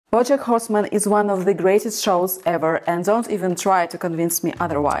BoJack Horseman is one of the greatest shows ever, and don't even try to convince me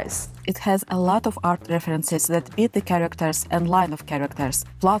otherwise. It has a lot of art references that beat the characters and line of characters,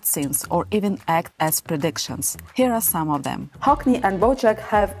 plot scenes, or even act as predictions. Here are some of them. Hockney and BoJack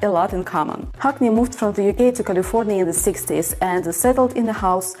have a lot in common. Hockney moved from the UK to California in the 60s and settled in a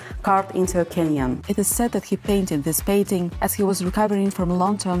house carved into a canyon. It is said that he painted this painting as he was recovering from a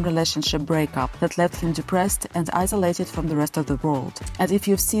long-term relationship breakup that left him depressed and isolated from the rest of the world. And if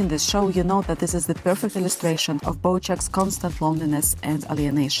you've seen this show, you know that this is the perfect illustration of BoJack's constant loneliness and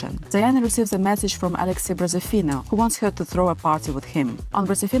alienation. Diana receives a message from Alexei Brezefina, who wants her to throw a party with him. On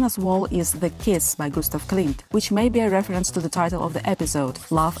Brezefina's wall is The Kiss by Gustav Klimt, which may be a reference to the title of the episode,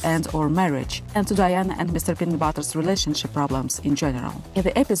 Love and/or Marriage, and to Diana and Mr. Peanut Butter's relationship problems in general. In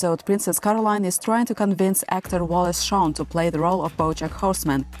the episode, Princess Caroline is trying to convince actor Wallace Shawn to play the role of BoJack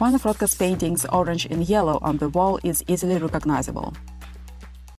Horseman. One of Rothko's paintings, orange and yellow, on the wall is easily recognizable.